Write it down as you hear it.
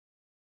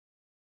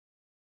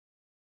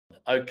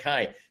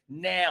Okay,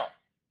 now,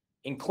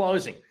 in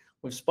closing,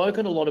 we've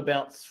spoken a lot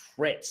about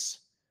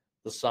threats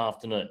this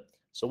afternoon.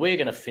 So we're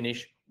going to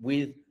finish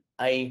with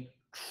a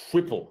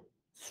triple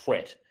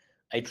threat,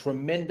 a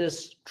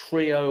tremendous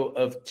trio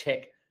of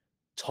tech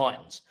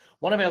titans.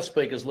 One of our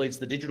speakers leads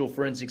the digital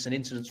forensics and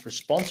incident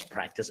response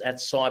practice at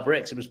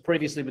CyberX. It was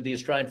previously with the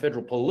Australian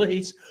Federal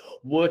Police,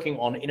 working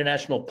on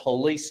international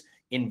police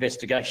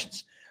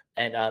investigations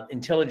and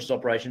intelligence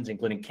operations,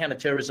 including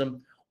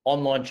counterterrorism,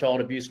 online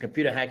child abuse,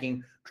 computer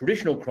hacking,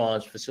 traditional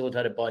crimes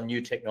facilitated by new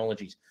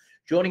technologies.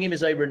 Joining him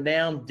is a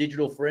renowned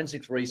digital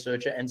forensics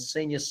researcher and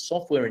senior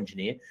software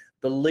engineer,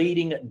 the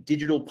leading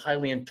digital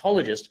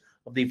paleontologist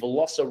of the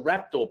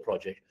Velociraptor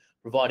project,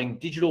 providing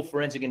digital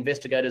forensic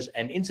investigators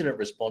and incident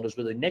responders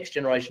with a next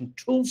generation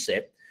tool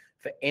set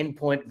for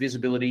endpoint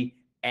visibility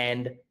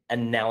and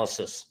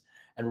analysis.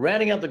 And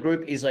rounding out the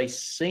group is a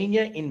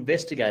senior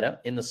investigator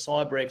in the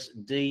CyberX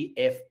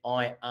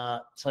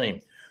DFIR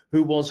team,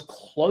 who was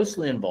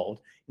closely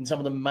involved in some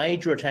of the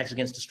major attacks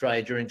against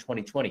Australia during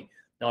 2020.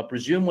 Now, I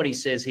presume when he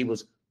says he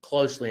was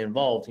closely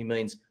involved, he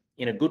means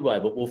in a good way,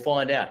 but we'll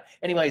find out.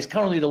 Anyway, he's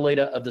currently the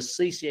leader of the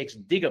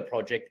CCX Digger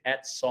project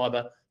at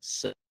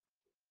CyberC.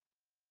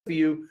 For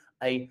you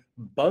a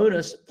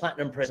bonus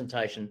platinum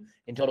presentation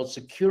entitled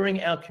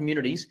Securing Our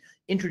Communities,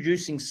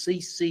 Introducing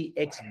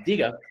CCX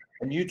Digger,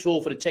 a new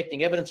tool for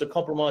detecting evidence of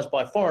compromise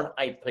by foreign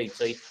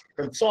APT,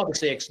 from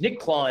CyberCX, Nick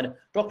Klein,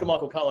 Dr.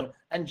 Michael Cohen,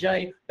 and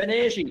Jay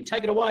Banerji.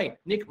 Take it away,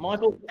 Nick,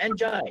 Michael, and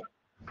Jay.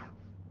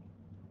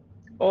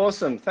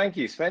 Awesome, thank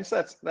you, Spence.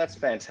 That's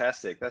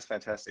fantastic. That's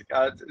fantastic.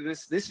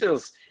 This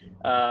feels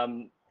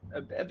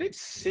a bit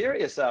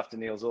serious after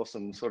Neil's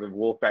awesome sort of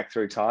walk back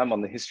through time on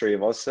the history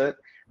of AusCERT.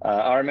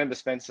 I remember,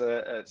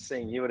 Spencer,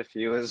 seeing you at a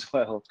few as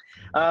well.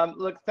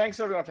 Look, thanks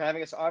everyone for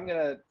having us. I'm going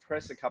to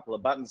press a couple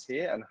of buttons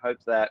here and hope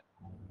that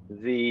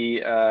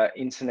the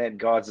internet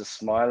gods are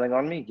smiling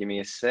on me. Give me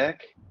a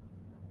sec.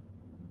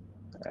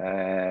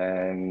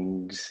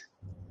 And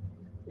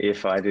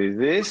if I do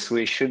this,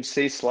 we should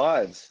see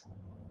slides.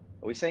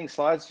 Are we seeing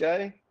slides,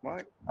 Jay?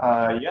 Mike?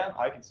 Yeah,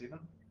 I can see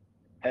them.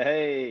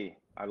 Hey,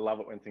 I love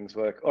it when things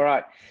work. All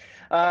right.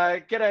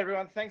 G'day,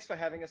 everyone. Thanks for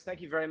having us. Thank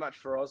you very much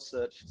for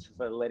AusCERT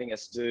for letting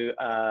us do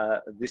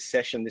this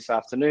session this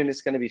afternoon.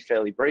 It's going to be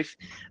fairly brief.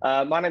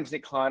 My name's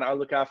Nick Klein. I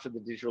look after the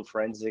digital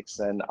forensics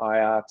and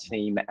IR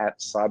team at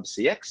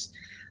CyberCX.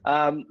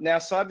 Now,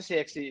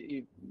 CyberCX,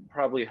 you've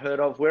probably heard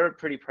of. We're a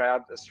pretty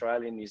proud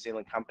Australian, New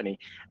Zealand company.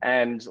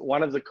 And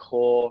one of the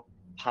core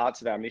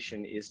parts of our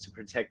mission is to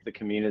protect the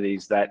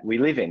communities that we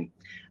live in.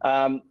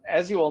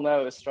 As you all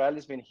know,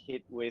 Australia's been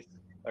hit with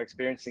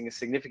experiencing a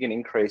significant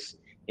increase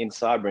in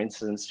cyber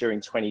incidents during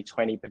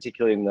 2020,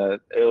 particularly in the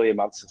earlier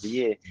months of the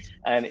year.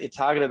 And it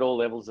targeted all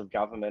levels of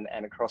government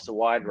and across a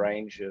wide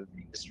range of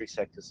industry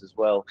sectors as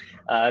well.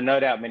 No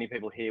doubt many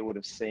people here would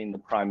have seen the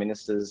Prime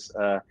Minister's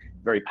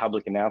very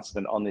public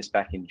announcement on this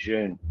back in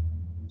June.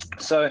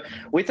 So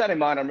with that in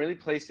mind, I'm really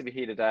pleased to be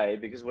here today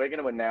because we're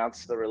going to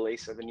announce the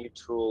release of a new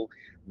tool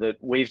that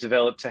we've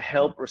developed to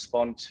help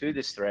respond to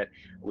this threat,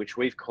 which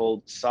we've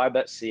called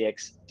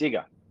CyberCX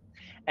Digger.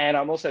 And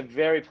I'm also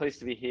very pleased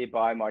to be here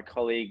by my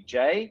colleague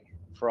Jay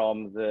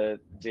from the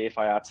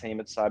DFIR team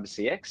at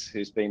CyberCX,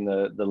 who's been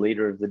the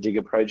leader of the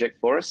Digger project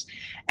for us,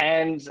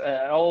 and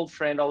an old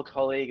friend, old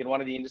colleague, and one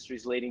of the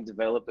industry's leading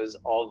developers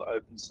of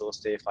open source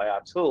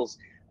DFIR tools,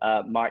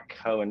 Mike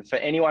Cohen. For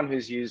anyone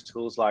who's used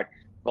tools like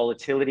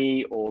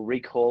Volatility or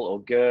Recall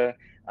or GER,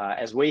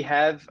 as we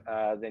have,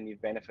 then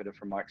you've benefited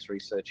from Mike's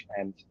research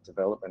and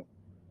development.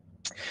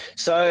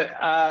 So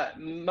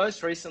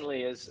most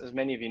recently, as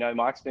many of you know,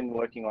 Mike's been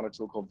working on a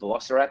tool called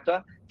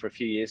Velociraptor for a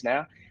few years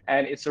now,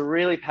 and it's a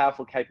really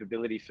powerful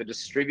capability for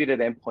distributed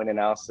endpoint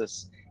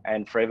analysis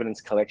and for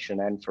evidence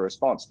collection and for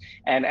response.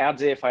 And our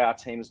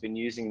DFIR team has been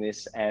using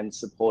this and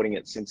supporting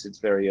it since its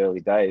very early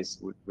days,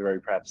 we're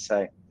very proud to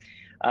say.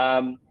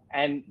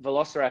 And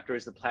Velociraptor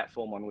is the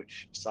platform on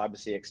which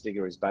CyberCX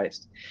Digger is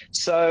based.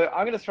 So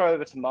I'm going to throw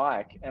over to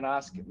Mike and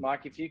ask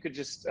Mike if you could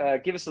just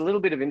give us a little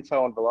bit of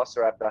info on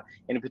Velociraptor,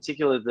 and in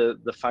particular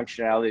the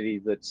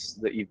functionality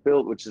that you've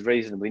built, which is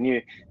reasonably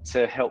new,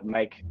 to help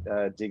make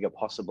Digger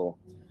possible.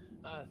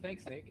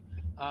 Thanks, Nick.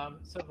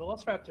 So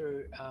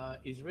Velociraptor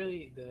is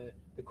really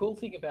the cool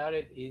thing about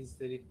it is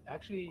that it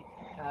actually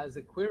has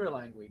a query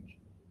language.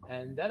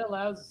 And that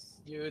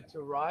allows you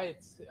to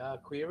write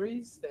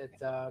queries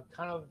that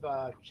kind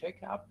of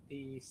check up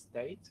the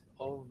state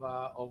of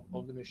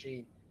the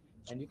machine.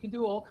 And you can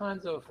do all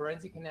kinds of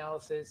forensic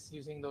analysis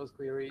using those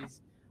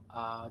queries,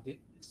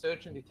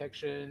 search and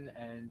detection,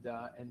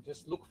 and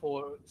just look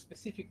for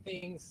specific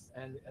things.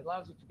 And it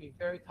allows you to be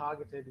very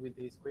targeted with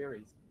these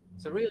queries.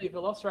 So really,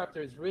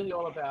 Velociraptor is really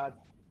all about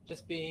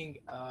just being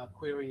a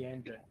query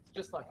engine. It's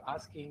just like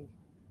asking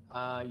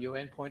your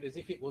endpoint as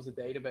if it was a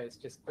database,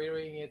 just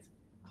querying it,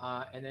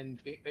 and then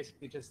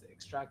basically just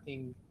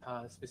extracting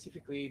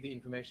specifically the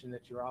information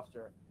that you're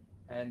after.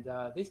 And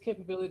this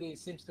capability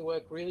seems to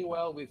work really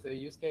well with the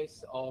use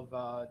case of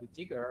the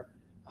Digger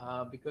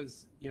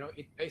because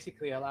it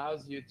basically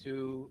allows you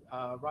to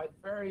write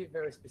very,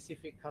 very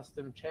specific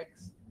custom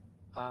checks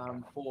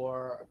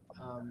for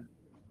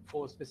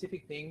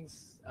specific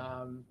things,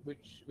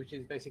 which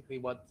is basically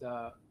what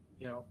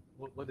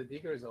what the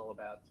digger is all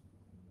about.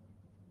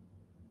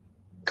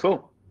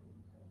 Cool.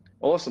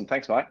 Awesome.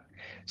 Thanks, Mike.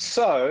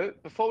 So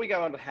before we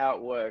go on to how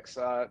it works,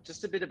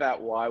 just a bit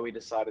about why we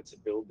decided to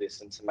build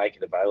this and to make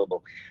it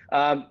available.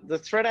 The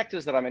threat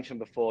actors that I mentioned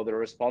before that are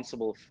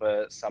responsible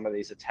for some of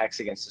these attacks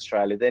against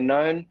Australia, they're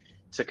known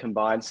to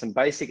combine some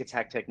basic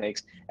attack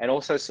techniques and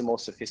also some more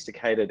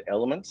sophisticated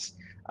elements.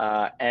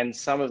 And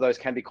some of those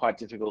can be quite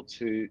difficult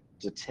to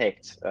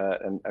detect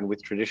and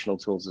with traditional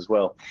tools as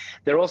well.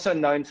 They're also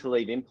known to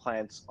leave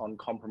implants on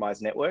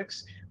compromised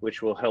networks,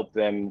 which will help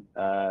them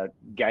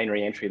gain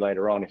re-entry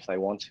later on if they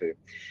want to.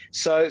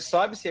 So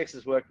CyberCX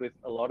has worked with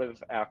a lot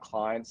of our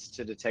clients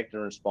to detect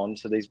and respond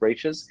to these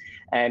breaches,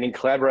 and in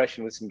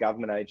collaboration with some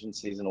government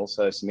agencies and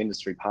also some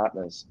industry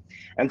partners.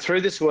 And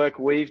through this work,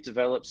 we've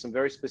developed some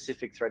very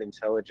specific threat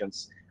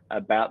intelligence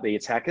about the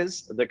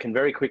attackers that can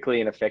very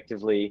quickly and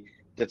effectively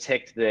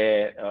detect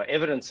their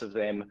evidence of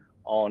them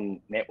on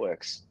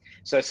networks.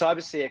 So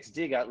CyberCX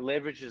Digger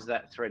leverages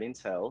that threat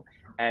intel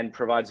and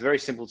provides very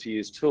simple to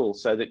use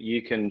tools so that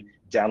you can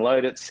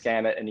download it,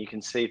 scan it, and you can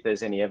see if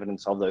there's any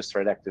evidence of those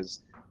threat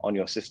actors on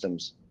your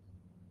systems.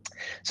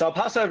 So I'll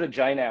pass over to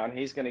Jay now, and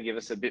he's going to give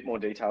us a bit more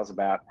details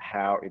about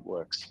how it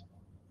works.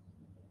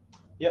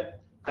 Yep,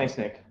 thanks,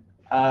 Nick.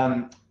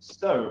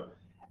 So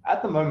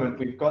at the moment,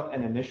 we've got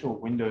an initial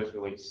Windows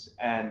release,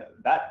 and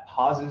that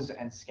parses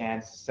and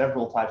scans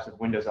several types of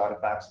Windows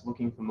artifacts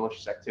looking for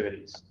malicious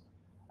activities.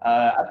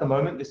 At the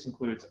moment, this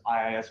includes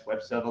IIS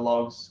web server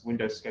logs,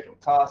 Windows scheduled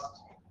tasks,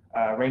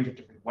 a range of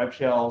different web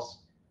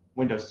shells,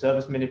 Windows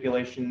service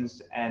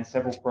manipulations, and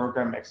several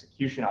program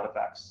execution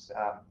artifacts,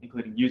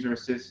 including user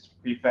assist,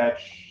 prefetch,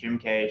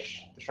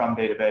 shimcache, the Shrum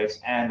database,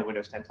 and the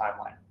Windows 10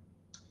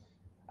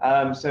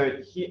 timeline. So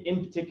here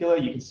in particular,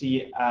 you can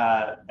see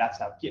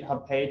that's our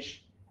GitHub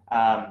page.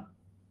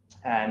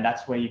 And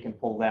that's where you can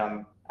pull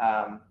down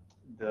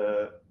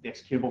the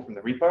executable from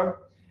the repo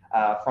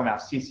from our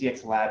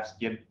CCX Labs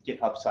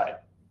GitHub site.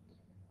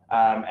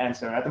 And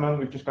so at the moment,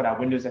 we've just got our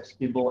Windows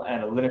executable,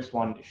 and a Linux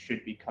one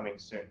should be coming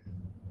soon.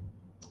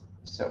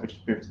 So we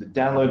just move to the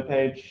download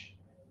page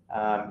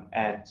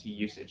and to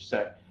usage.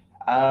 So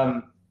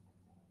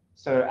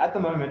at the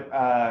moment,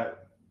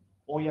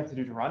 all you have to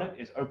do to run it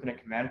is open a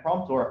command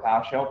prompt or a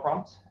PowerShell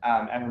prompt,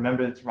 and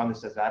remember to run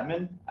this as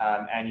admin,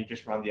 and you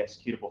just run the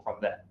executable from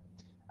there.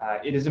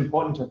 It is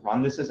important to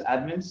run this as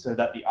admin so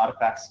that the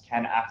artifacts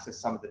can access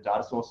some of the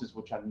data sources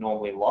which are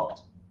normally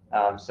locked.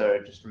 So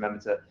just remember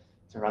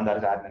to run that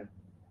as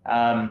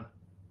admin.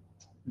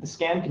 The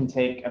scan can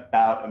take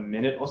about a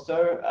minute or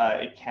so.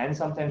 It can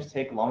sometimes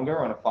take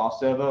longer on a file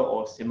server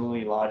or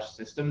similarly large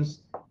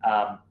systems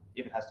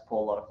if it has to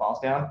pull a lot of files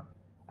down.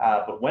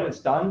 But when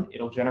it's done,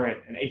 it'll generate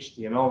an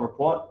HTML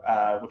report,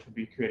 which will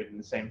be created in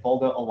the same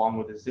folder, along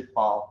with a zip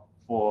file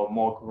for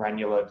more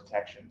granular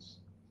detections.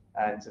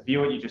 And to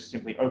view it, you just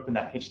simply open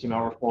that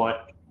HTML report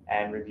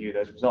and review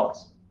those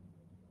results.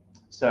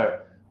 So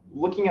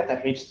looking at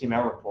that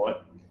HTML report,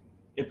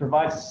 it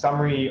provides a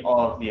summary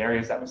of the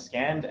areas that were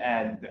scanned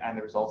and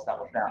the results that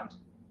were found.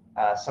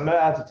 Some of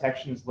our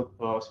detections look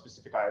for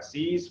specific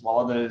IOCs, while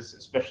others,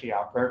 especially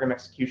our program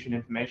execution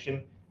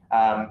information,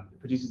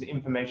 produces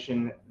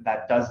information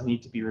that does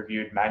need to be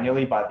reviewed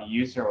manually by the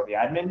user or the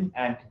admin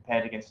and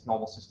compared against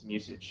normal system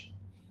usage.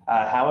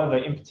 However,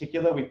 in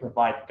particular, we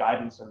provide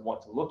guidance on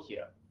what to look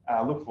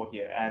for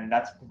here, and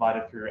that's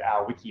provided through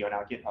our wiki on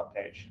our GitHub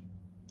page.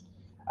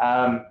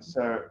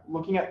 So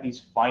looking at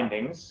these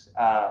findings,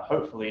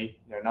 hopefully,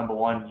 number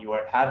one, you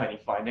won't have any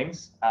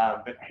findings,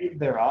 but if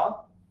there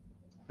are,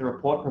 the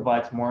report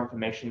provides more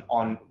information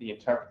on the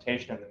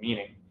interpretation and the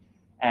meaning.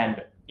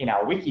 And in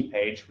our wiki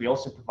page, we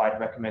also provide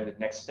recommended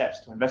next steps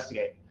to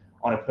investigate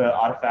on a per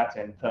artifact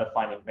and per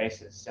finding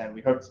basis. And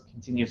we hope to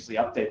continuously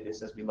update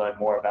this as we learn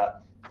more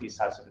about these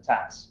types of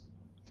attacks.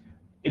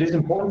 It is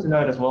important to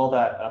note as well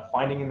that a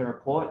finding in the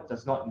report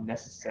does not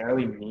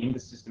necessarily mean the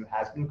system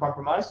has been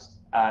compromised,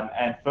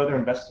 and further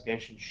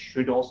investigation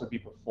should also be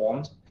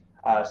performed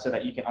so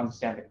that you can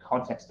understand the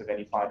context of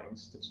any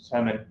findings to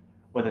determine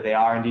whether they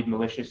are indeed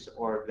malicious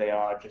or if they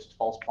are just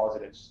false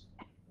positives.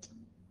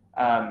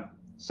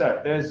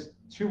 So there's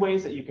two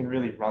ways that you can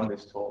really run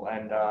this tool,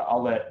 and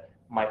I'll let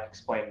Mike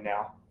explain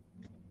now.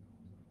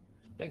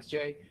 Thanks,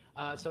 Jay.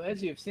 So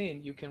as you've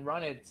seen, you can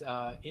run it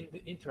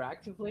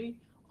interactively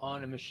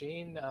on a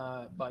machine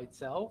by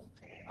itself,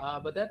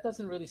 but that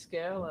doesn't really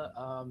scale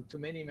to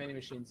many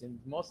machines. And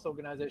most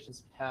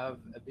organizations have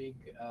a big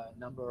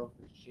number of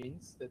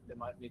machines that they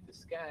might need to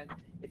scan.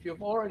 If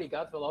you've already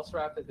got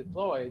Velociraptor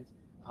deployed,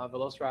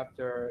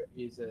 Velociraptor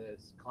is a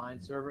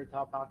client server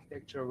type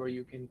architecture where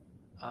you can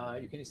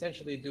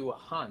essentially do a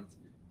hunt.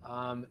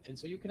 And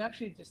so you can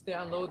actually just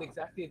download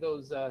exactly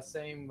those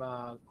same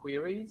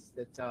queries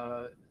that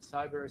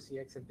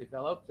CyberCX have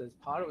developed as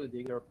part of the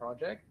Digger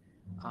project,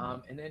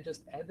 and then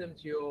just add them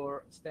to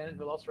your standard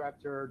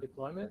Velociraptor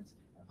deployment,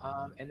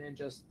 and then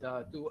just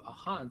do a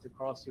hunt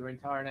across your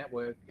entire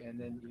network. And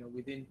then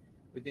within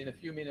within a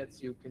few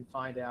minutes, you can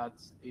find out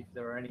if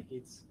there are any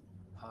hits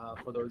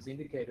for those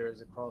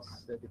indicators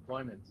across the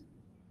deployment.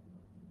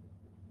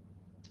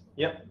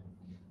 Yep.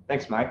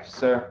 Thanks, Mike.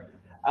 So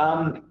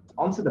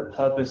onto the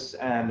purpose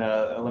and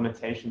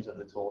limitations of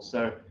the tool.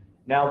 So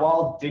now,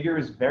 while Digger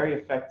is very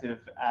effective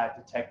at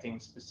detecting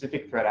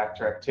specific threat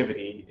actor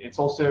activity, it's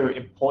also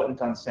important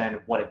to understand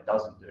what it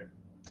doesn't do.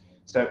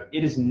 So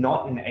it is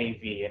not an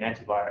AV, an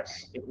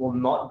antivirus. It will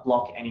not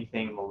block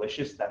anything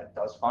malicious that it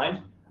does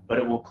find, but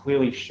it will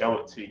clearly show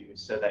it to you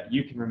so that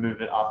you can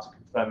remove it after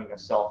confirming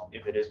yourself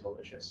if it is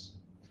malicious.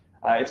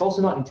 It's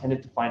also not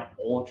intended to find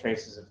all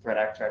traces of threat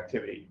actor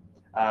activity,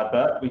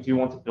 but we do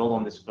want to build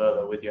on this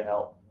further with your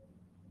help.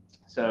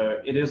 So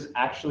it is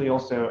actually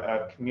also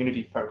a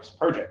community-focused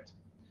project.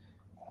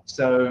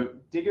 So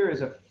Digger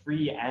is a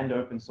free and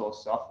open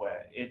source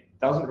software. It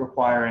doesn't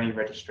require any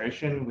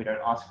registration. We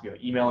don't ask for your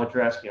email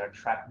address. We don't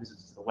track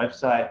visits to the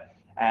website,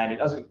 and it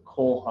doesn't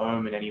call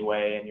home in any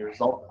way, and your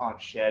results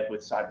aren't shared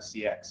with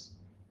CyberCX.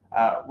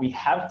 We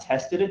have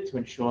tested it to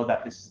ensure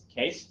that this is the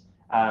case,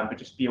 but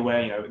just be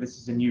aware, this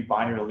is a new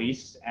binary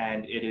release,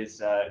 and it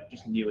is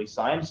just newly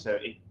signed. So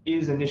it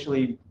is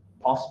initially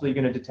possibly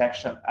going to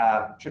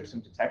trip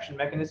some detection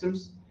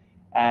mechanisms.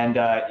 And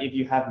if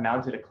you have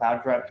mounted a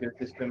cloud drive to your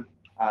system,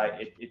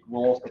 it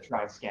will also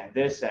try and scan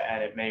this,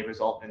 and it may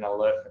result in an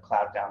alert for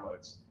cloud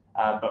downloads.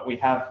 But we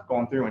have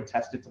gone through and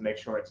tested to make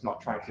sure it's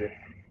not trying to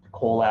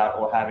call out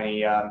or have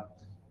any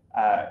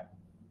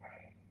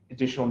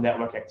additional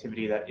network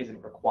activity that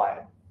isn't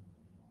required.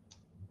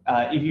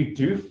 If you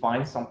do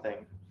find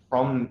something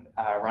from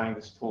running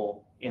this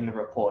tool in the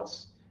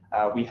reports,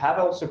 we have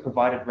also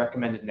provided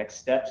recommended next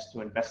steps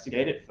to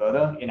investigate it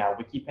further in our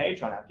wiki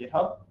page on our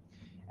GitHub.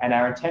 And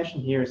our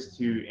intention here is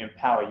to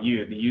empower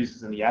you, the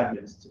users and the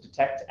admins, to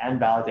detect and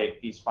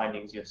validate these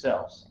findings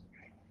yourselves.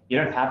 You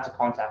don't have to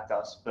contact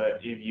us, but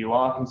if you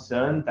are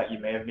concerned that you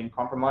may have been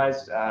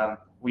compromised,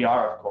 we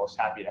are, of course,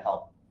 happy to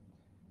help.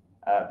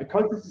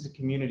 Because this is a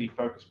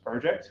community-focused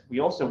project, we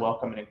also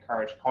welcome and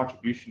encourage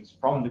contributions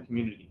from the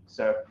community.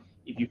 So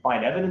if you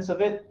find evidence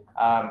of it,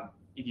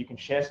 if you can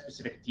share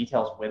specific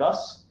details with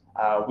us,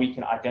 we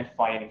can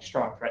identify any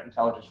strong threat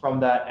intelligence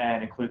from that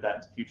and include that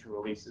into future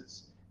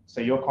releases. So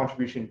your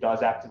contribution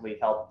does actively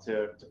help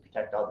to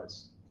protect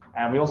others.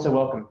 And we also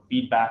welcome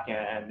feedback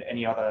and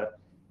any other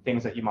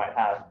things that you might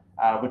have,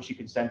 which you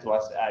can send to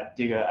us at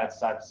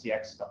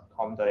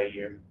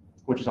digger@cybercx.com.au,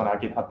 which is on our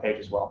GitHub page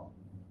as well.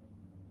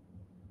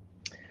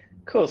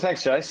 Cool,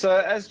 thanks, Jay. So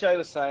as Jay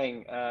was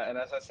saying, and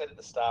as I said at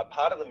the start,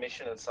 part of the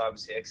mission of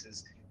CyberCX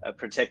is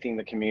protecting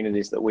the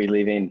communities that we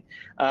live in.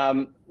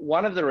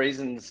 One of the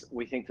reasons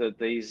we think that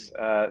these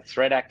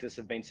threat actors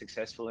have been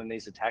successful in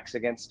these attacks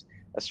against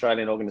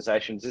Australian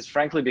organisations is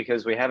frankly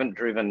because we haven't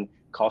driven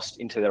cost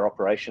into their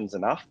operations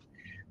enough.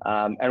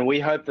 And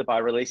we hope that by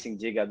releasing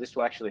Digger, this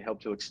will actually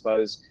help to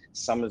expose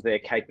some of their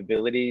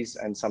capabilities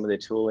and some of their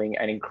tooling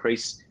and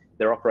increase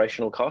their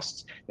operational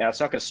costs. Now,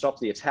 it's not going to stop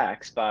the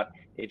attacks, but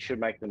it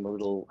should make them a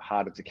little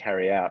harder to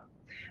carry out.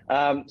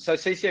 So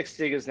CCX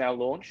Digger is now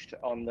launched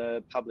on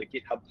the public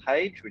GitHub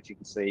page, which you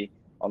can see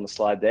on the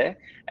slide there.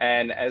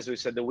 And as we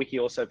said, the wiki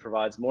also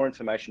provides more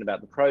information about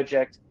the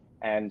project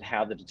and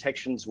how the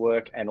detections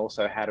work, and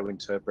also how to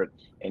interpret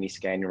any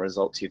scanning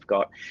results you've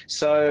got.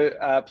 So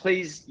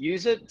please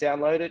use it,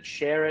 download it,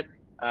 share it,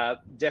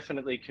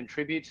 definitely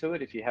contribute to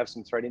it if you have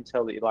some threat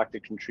intel that you'd like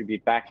to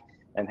contribute back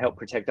and help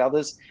protect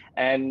others,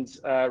 and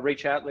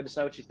reach out, let us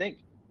know what you think.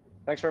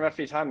 Thanks very much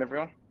for your time,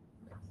 everyone.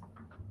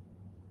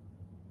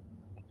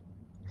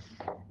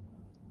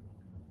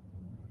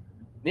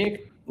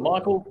 Nick,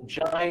 Michael,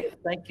 Jay,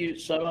 thank you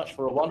so much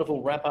for a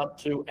wonderful wrap up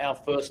to our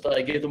first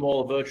day. Give them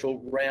all a virtual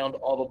round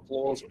of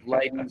applause,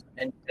 ladies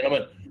and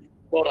gentlemen.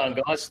 Well done,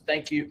 guys.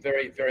 Thank you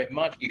very, very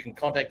much. You can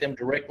contact them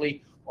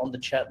directly on the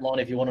chat line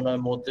if you want to know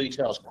more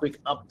details.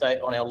 Quick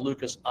update on our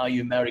Lucas, are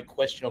you married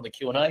question on the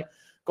Q&A.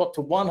 Got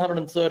to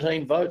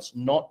 113 votes,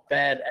 not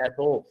bad at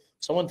all.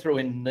 Someone threw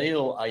in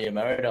Neil, are you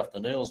married, after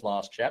Neil's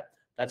last chat.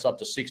 That's up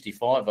to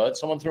 65 votes.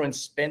 Someone threw in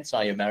Spence,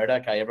 are you married?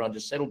 Okay, everyone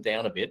just settled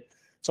down a bit.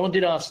 Someone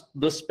did ask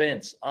the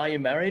Spence, are you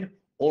married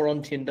or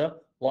on Tinder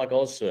like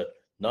AusCERT?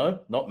 No,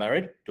 not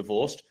married,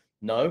 divorced.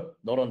 No,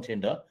 not on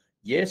Tinder.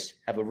 Yes,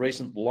 have a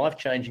recent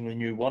life-changingly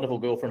new wonderful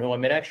girlfriend who I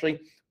met actually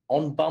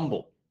on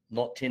Bumble,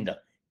 not Tinder.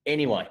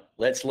 Anyway,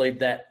 let's leave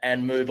that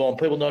and move on.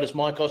 People notice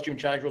my costume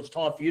change. Well, it's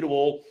time for you to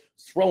all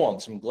throw on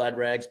some glad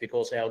rags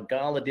because our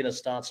gala dinner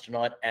starts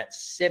tonight at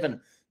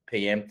 7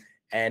 p.m.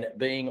 And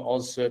being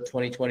AusCERT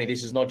 2020,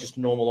 this is not just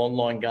a normal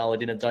online gala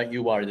dinner. Don't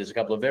you worry. There's a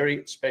couple of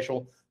very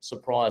special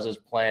surprises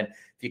planned.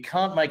 If you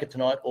can't make it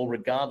tonight, or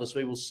regardless,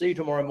 we will see you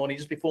tomorrow morning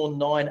just before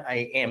 9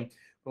 a.m.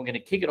 We're going to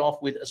kick it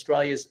off with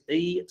Australia's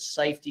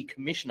E-Safety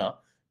Commissioner,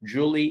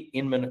 Julie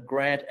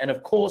Inman-Grant, and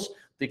of course,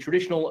 the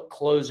traditional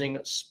closing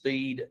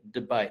speed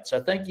debate.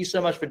 So thank you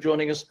so much for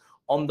joining us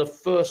on the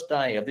first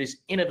day of this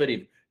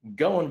innovative,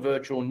 going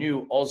virtual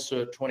new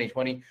AusCERT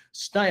 2020.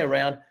 Stay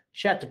around,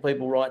 chat to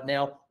people right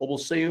now, or we'll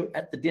see you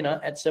at the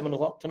dinner at 7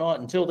 o'clock tonight.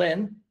 Until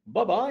then,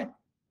 bye-bye.